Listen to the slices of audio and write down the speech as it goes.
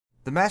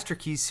The Master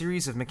Keys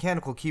series of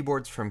mechanical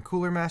keyboards from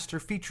Cooler Master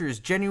features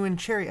genuine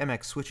Cherry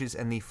MX switches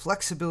and the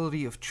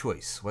flexibility of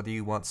choice. Whether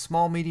you want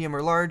small, medium,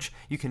 or large,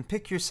 you can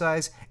pick your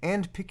size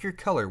and pick your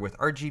color with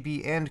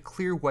RGB and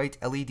clear white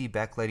LED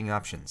backlighting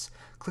options.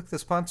 Click the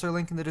sponsor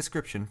link in the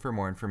description for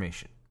more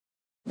information.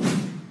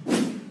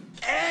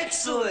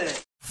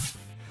 Excellent!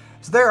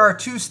 So there are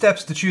two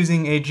steps to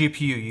choosing a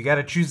GPU. You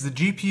gotta choose the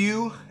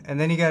GPU, and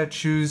then you gotta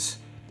choose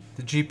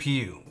the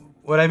GPU.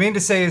 What I mean to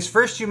say is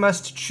first you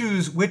must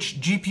choose which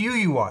GPU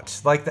you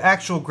want, like the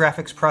actual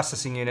graphics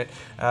processing unit,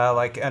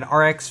 like an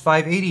RX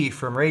 580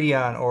 from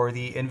Radeon or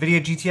the NVIDIA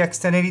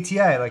GTX 1080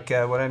 Ti, like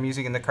what I'm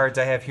using in the cards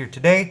I have here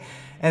today.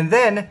 And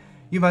then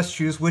you must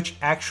choose which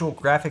actual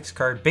graphics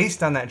card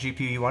based on that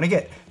GPU you want to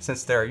get,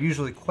 since there are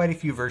usually quite a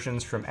few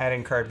versions from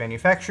add-in card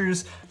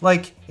manufacturers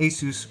like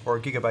ASUS or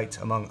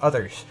Gigabyte, among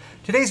others.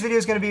 Today's video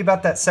is going to be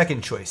about that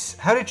second choice,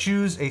 how to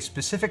choose a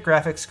specific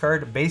graphics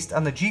card based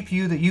on the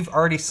GPU that you've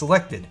already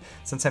selected,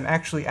 since I'm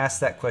actually asked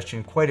that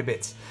question quite a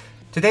bit.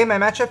 Today my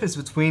matchup is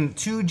between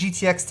two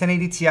GTX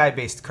 1080 Ti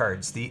based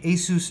cards, the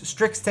ASUS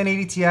STRIX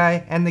 1080 Ti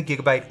and the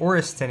Gigabyte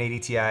AORUS 1080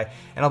 Ti, and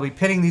I'll be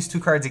pitting these two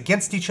cards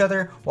against each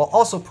other while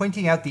also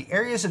pointing out the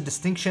areas of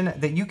distinction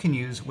that you can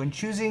use when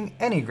choosing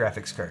any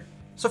graphics card.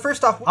 So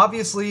first off,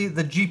 obviously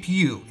the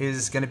GPU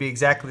is going to be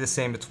exactly the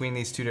same between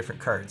these two different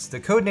cards. The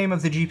code name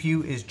of the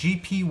GPU is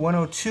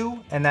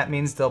GP102, and that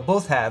means they'll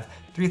both have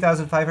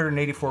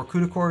 3,584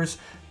 CUDA cores,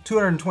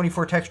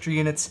 224 texture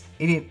units,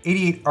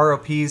 88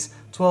 ROPs,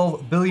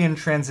 12 billion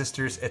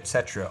transistors,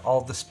 etc.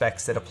 All the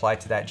specs that apply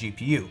to that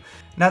GPU.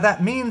 Now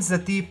that means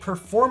that the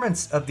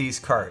performance of these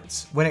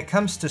cards, when it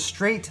comes to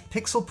straight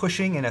pixel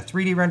pushing in a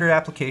 3D rendered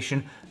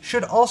application,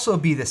 should also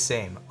be the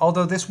same,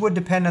 although this would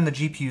depend on the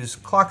GPU's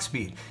clock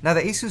speed. Now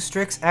the ASUS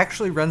STRIX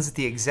actually runs at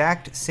the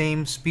exact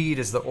same speed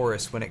as the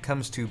AORUS when it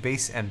comes to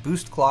base and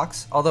boost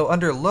clocks, although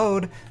under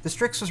load, the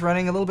STRIX was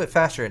running a little bit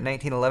faster at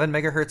 1911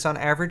 MHz on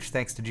average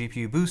thanks to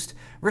GPU boost,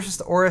 versus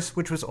the AORUS,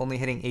 which was only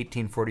hitting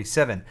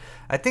 1847.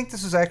 I think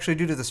this was actually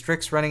due to the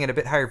STRIX running at a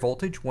bit higher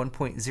voltage,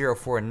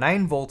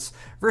 1.049 volts,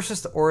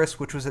 versus the AORUS,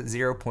 which was at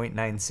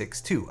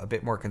 0.962, a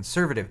bit more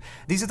conservative.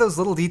 These are those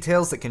little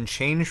details that can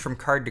change from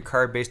card to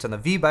card based on the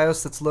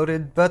VBIOS that's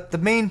loaded, but the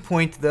main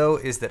point though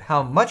is that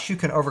how much you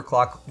can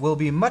overclock will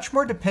be much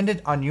more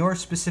dependent on your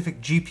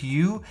specific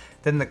GPU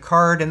than the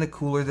card and the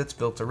cooler that's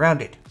built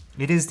around it.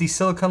 It is the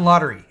silicon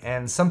lottery,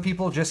 and some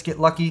people just get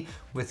lucky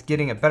with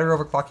getting a better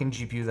overclocking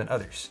GPU than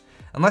others.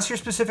 Unless you're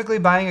specifically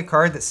buying a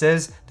card that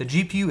says the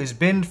GPU is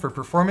binned for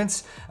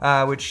performance,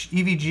 which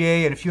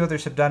EVGA and a few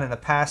others have done in the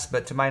past,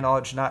 but to my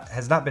knowledge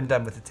has not been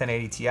done with the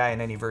 1080 Ti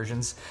in any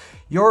versions,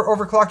 your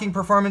overclocking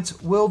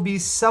performance will be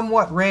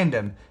somewhat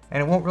random,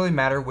 and it won't really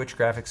matter which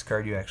graphics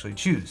card you actually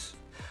choose.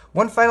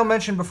 One final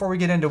mention before we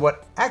get into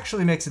what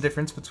actually makes a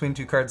difference between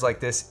two cards like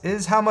this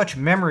is how much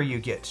memory you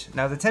get.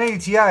 Now the 1080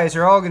 Ti's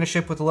are all going to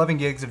ship with 11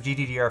 gigs of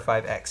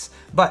GDDR5X,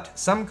 but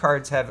some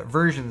cards have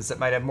versions that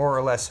might have more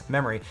or less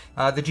memory.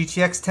 The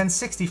GTX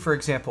 1060, for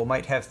example,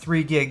 might have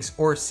 3 gigs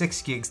or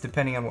 6 gigs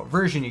depending on what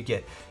version you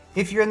get.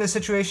 If you're in this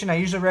situation, I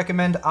usually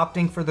recommend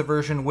opting for the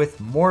version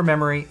with more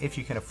memory if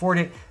you can afford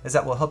it, as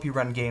that will help you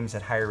run games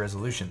at higher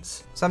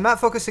resolutions. So I'm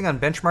not focusing on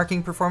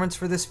benchmarking performance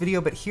for this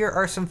video, but here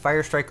are some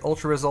Firestrike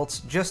Ultra results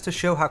just to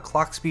show how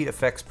clock speed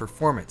affects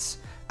performance.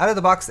 Out of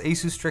the box, the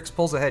ASUS STRIX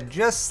pulls ahead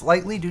just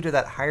slightly due to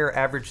that higher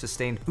average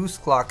sustained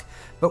boost clock,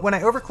 but when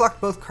I overclocked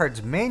both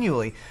cards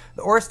manually,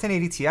 the AORUS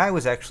 1080 Ti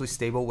was actually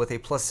stable with a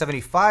plus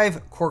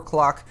 75 core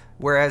clock,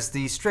 whereas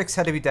the STRIX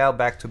had to be dialed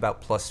back to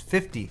about plus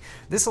 50.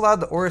 This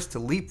allowed the AORUS to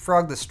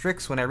leapfrog the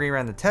STRIX when I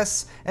reran the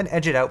tests and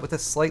edge it out with a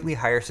slightly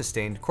higher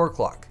sustained core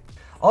clock.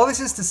 All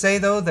this is to say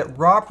though that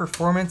raw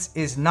performance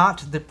is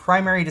not the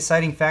primary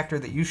deciding factor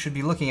that you should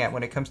be looking at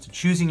when it comes to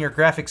choosing your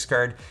graphics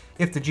card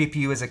if the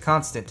GPU is a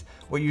constant.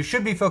 What you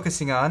should be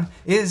focusing on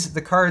is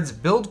the card's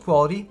build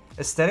quality,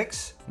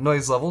 aesthetics,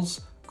 noise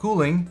levels,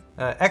 cooling,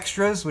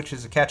 extras, which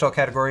is a catch-all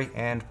category,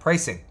 and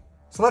pricing.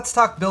 So let's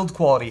talk build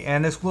quality,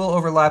 and this will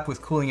overlap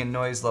with cooling and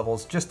noise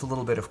levels just a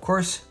little bit of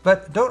course,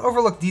 but don't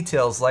overlook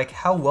details like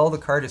how well the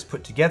card is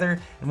put together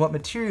and what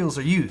materials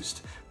are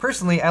used.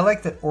 Personally, I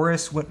like that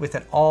AORUS went with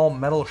an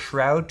all-metal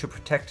shroud to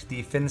protect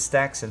the fin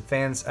stacks and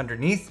fans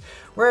underneath,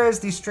 whereas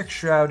the STRIX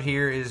shroud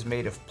here is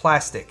made of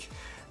plastic.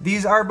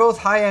 These are both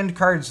high-end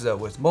cards though,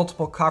 with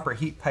multiple copper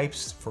heat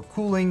pipes for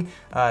cooling.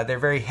 They're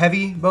very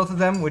heavy, both of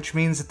them, which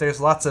means that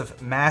there's lots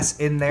of mass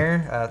in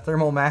there,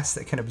 thermal mass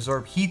that can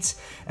absorb heat,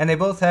 and they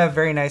both have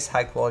very nice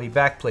high-quality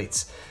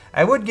backplates.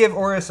 I would give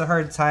AORUS a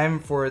hard time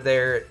for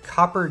their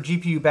copper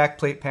GPU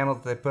backplate panel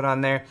that they put on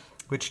there,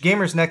 which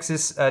Gamers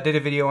Nexus did a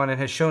video on and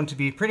has shown to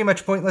be pretty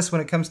much pointless when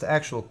it comes to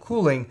actual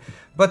cooling,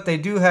 but they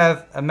do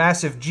have a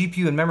massive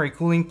GPU and memory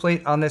cooling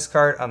plate on this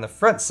card on the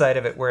front side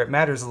of it where it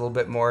matters a little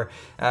bit more,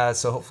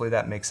 so hopefully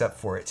that makes up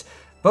for it.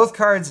 Both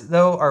cards,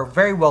 though, are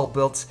very well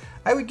built.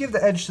 I would give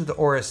the edge to the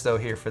AORUS, though,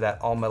 here for that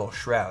all-metal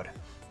shroud.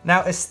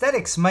 Now,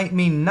 aesthetics might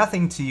mean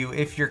nothing to you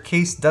if your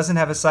case doesn't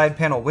have a side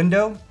panel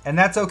window, and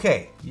that's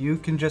okay. You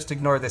can just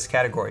ignore this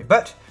category.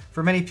 But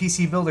for many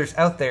PC builders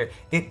out there,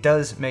 it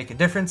does make a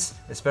difference,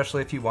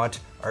 especially if you want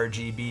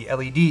RGB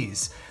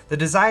LEDs. The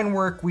design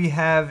work we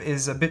have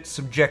is a bit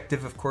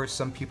subjective, of course,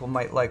 some people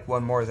might like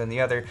one more than the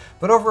other,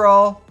 but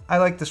overall, I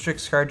like the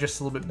STRIX card just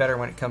a little bit better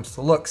when it comes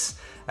to looks.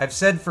 I've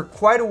said for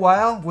quite a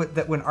while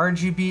that when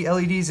RGB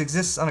LEDs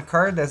exist on a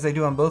card, as they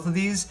do on both of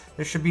these,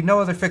 there should be no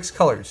other fixed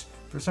colors.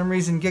 For some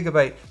reason,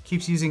 Gigabyte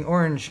keeps using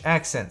orange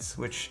accents,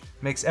 which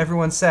makes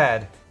everyone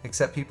sad,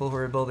 except people who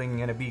are building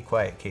in a Be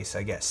Quiet case,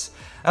 I guess.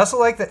 I also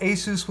like that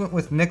ASUS went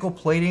with nickel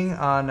plating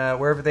on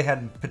wherever they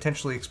had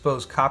potentially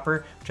exposed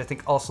copper, which I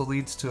think also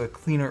leads to a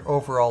cleaner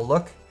overall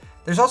look.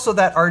 There's also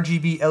that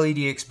RGB LED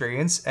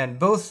experience, and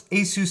both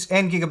ASUS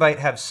and Gigabyte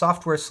have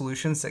software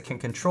solutions that can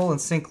control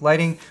and sync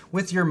lighting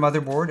with your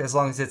motherboard as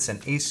long as it's an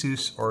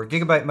ASUS or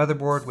Gigabyte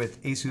motherboard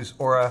with ASUS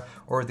Aura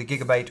or the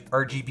Gigabyte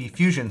RGB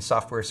Fusion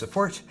software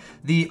support.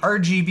 The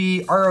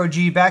RGB ROG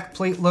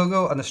backplate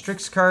logo on the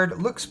STRIX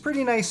card looks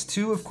pretty nice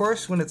too, of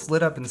course, when it's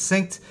lit up and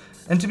synced.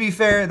 And to be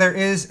fair, there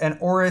is an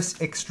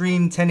AORUS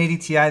Extreme 1080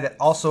 Ti that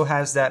also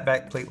has that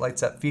backplate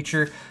lights up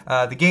feature.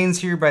 The gains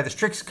here by the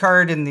STRIX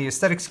card in the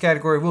aesthetics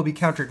category will be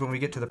countered when we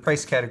get to the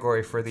price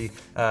category for the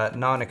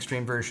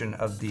non-extreme version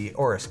of the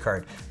AORUS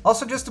card.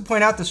 Also, just to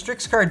point out, the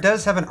STRIX card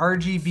does have an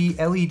RGB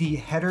LED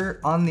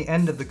header on the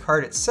end of the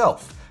card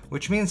itself,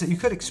 which means that you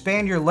could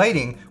expand your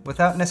lighting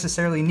without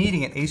necessarily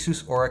needing an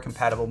ASUS Aura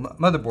compatible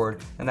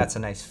motherboard, and that's a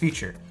nice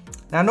feature.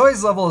 Now,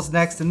 noise level is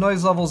next, and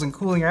noise levels and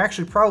cooling are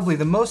actually probably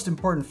the most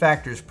important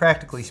factors,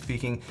 practically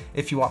speaking,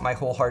 if you want my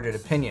wholehearted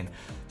opinion.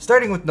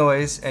 Starting with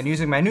noise, and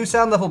using my new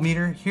sound level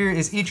meter, here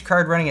is each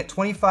card running at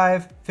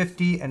 25,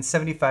 50, and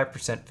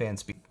 75% fan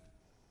speed.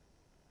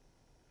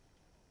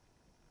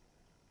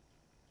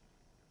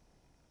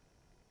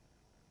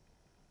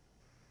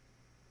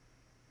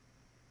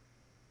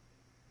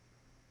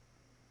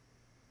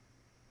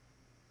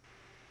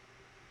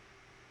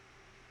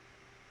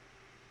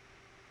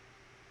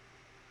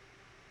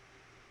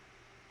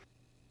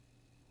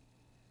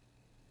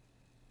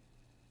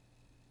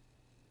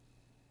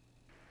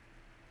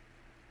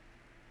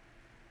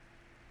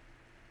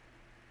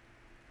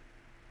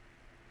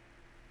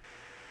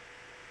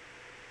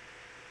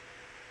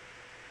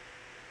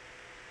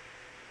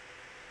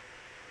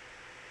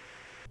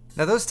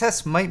 Now those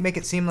tests might make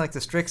it seem like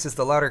the STRIX is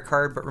the louder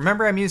card, but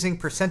remember I'm using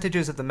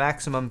percentages of the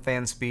maximum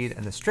fan speed,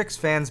 and the STRIX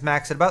fans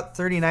max at about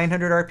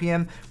 3,900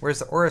 RPM, whereas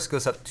the AORUS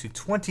goes up to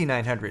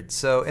 2,900.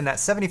 So in that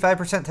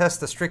 75% test,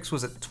 the STRIX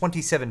was at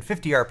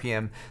 2,750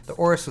 RPM, the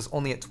AORUS was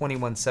only at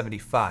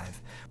 2,175.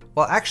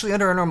 While actually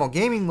under a normal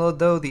gaming load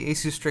though, the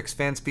ASUS STRIX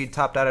fan speed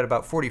topped out at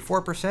about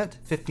 44%,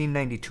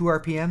 1592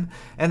 RPM,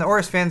 and the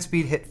AORUS fan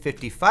speed hit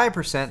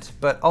 55%,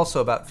 but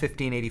also about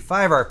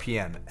 1585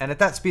 RPM, and at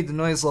that speed the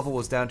noise level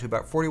was down to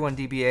about 41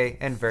 dBA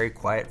and very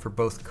quiet for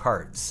both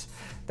cards.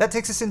 That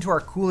takes us into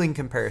our cooling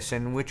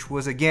comparison, which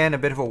was again a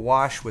bit of a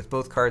wash with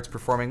both cards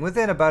performing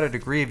within about a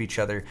degree of each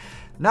other.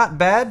 Not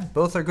bad,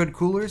 both are good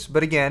coolers,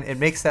 but again, it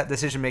makes that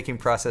decision-making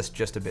process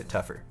just a bit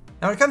tougher.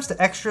 Now when it comes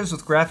to extras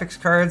with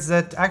graphics cards,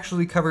 that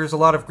actually covers a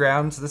lot of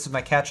ground. So this is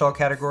my catch-all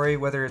category,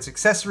 whether it's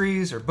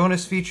accessories or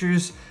bonus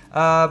features.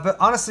 But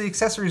honestly,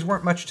 accessories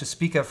weren't much to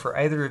speak of for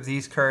either of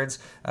these cards.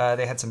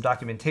 They had some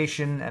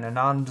documentation and a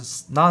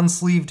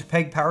non-sleeved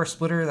PEG power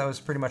splitter. That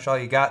was pretty much all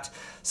you got.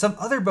 Some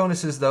other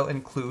bonuses though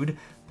include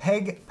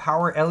PEG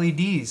power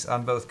LEDs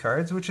on both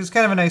cards, which is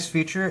kind of a nice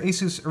feature.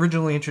 ASUS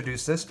originally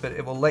introduced this, but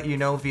it will let you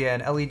know via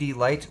an LED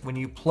light when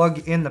you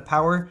plug in the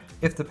power,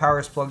 if the power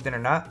is plugged in or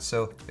not.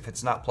 So if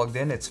it's not plugged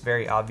in, it's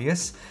very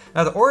obvious.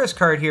 Now the AORUS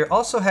card here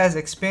also has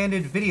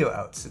expanded video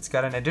outs. It's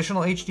got an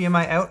additional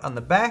HDMI out on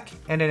the back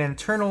and an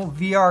internal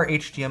VR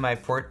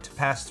HDMI port to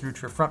pass through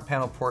to a front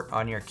panel port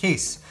on your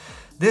case.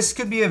 This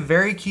could be a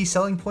very key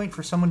selling point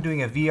for someone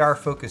doing a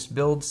VR-focused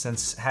build,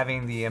 since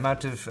having the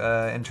amount of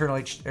internal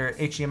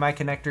HDMI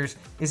connectors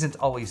isn't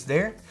always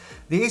there.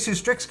 The ASUS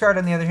STRIX card,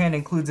 on the other hand,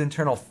 includes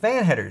internal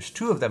fan headers,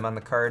 2 of them on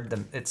the card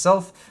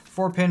itself,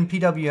 4-pin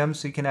PWM,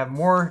 so you can have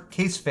more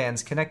case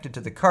fans connected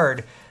to the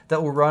card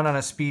that will run on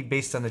a speed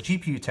based on the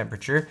GPU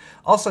temperature.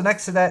 Also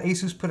next to that,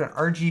 ASUS put an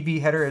RGB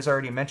header, as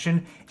already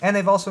mentioned, and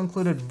they've also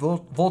included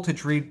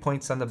voltage read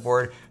points on the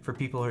board for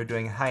people who are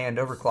doing high-end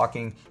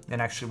overclocking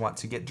and actually want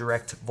to get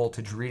direct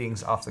voltage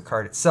readings off the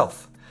card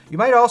itself. You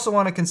might also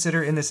want to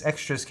consider in this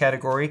extras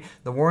category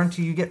the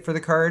warranty you get for the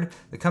card,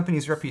 the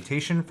company's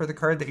reputation for the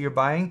card that you're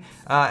buying,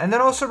 and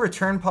then also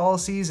return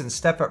policies and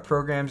step-up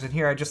programs. And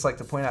here I'd just like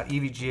to point out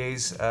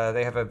EVGAs.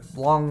 They have a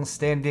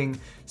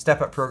long-standing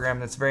step-up program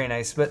that's very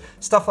nice, but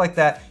stuff like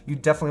that you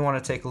definitely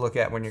want to take a look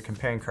at when you're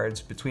comparing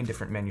cards between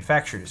different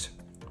manufacturers.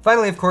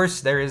 Finally, of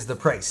course, there is the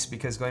price,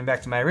 because going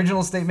back to my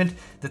original statement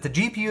that the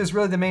GPU is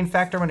really the main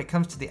factor when it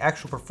comes to the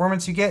actual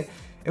performance you get,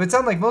 it would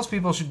sound like most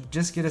people should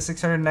just get a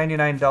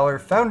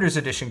 $699 Founders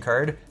Edition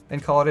card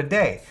and call it a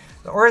day.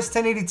 The AORUS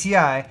 1080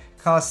 Ti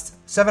costs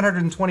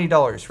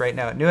 $720 right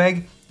now at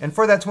Newegg, and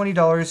for that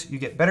 $20 you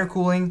get better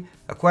cooling,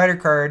 a quieter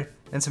card,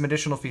 and some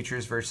additional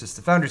features versus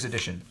the Founders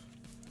Edition.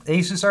 The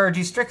ASUS ROG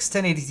STRIX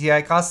 1080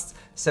 Ti costs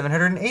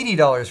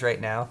 $780 right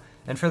now,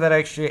 and for that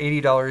extra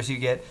 $80 you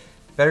get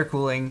better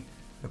cooling,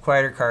 a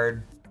quieter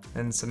card,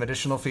 and some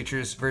additional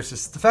features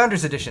versus the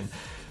Founders Edition.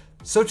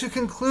 So to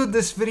conclude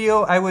this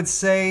video, I would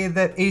say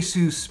that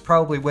ASUS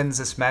probably wins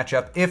this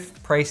matchup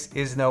if price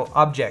is no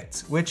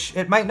object, which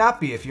it might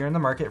not be if you're in the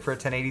market for a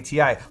 1080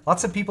 Ti.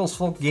 Lots of people's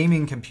full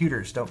gaming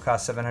computers don't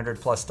cost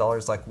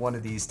 $700+ like one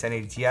of these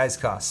 1080 Ti's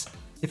costs.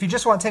 If you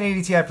just want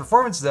 1080 Ti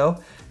performance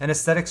though, and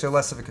aesthetics are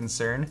less of a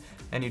concern,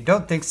 and you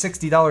don't think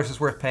 $60 is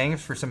worth paying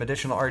for some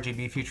additional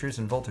RGB features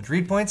and voltage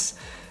read points,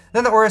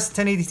 then the AORUS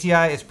 1080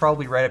 Ti is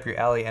probably right up your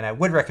alley, and I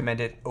would recommend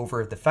it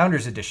over the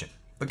Founders Edition.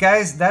 But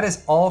guys, that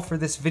is all for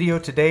this video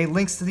today.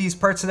 Links to these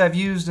parts that I've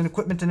used and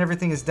equipment and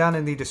everything is down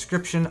in the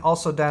description.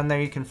 Also down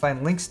there you can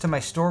find links to my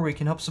store where you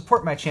can help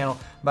support my channel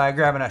by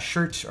grabbing a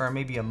shirt or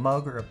maybe a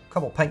mug or a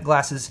couple pint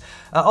glasses.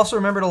 Also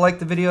remember to like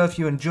the video if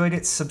you enjoyed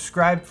it,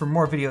 subscribe for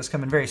more videos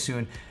coming very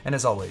soon, and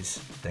as always,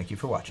 thank you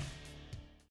for watching.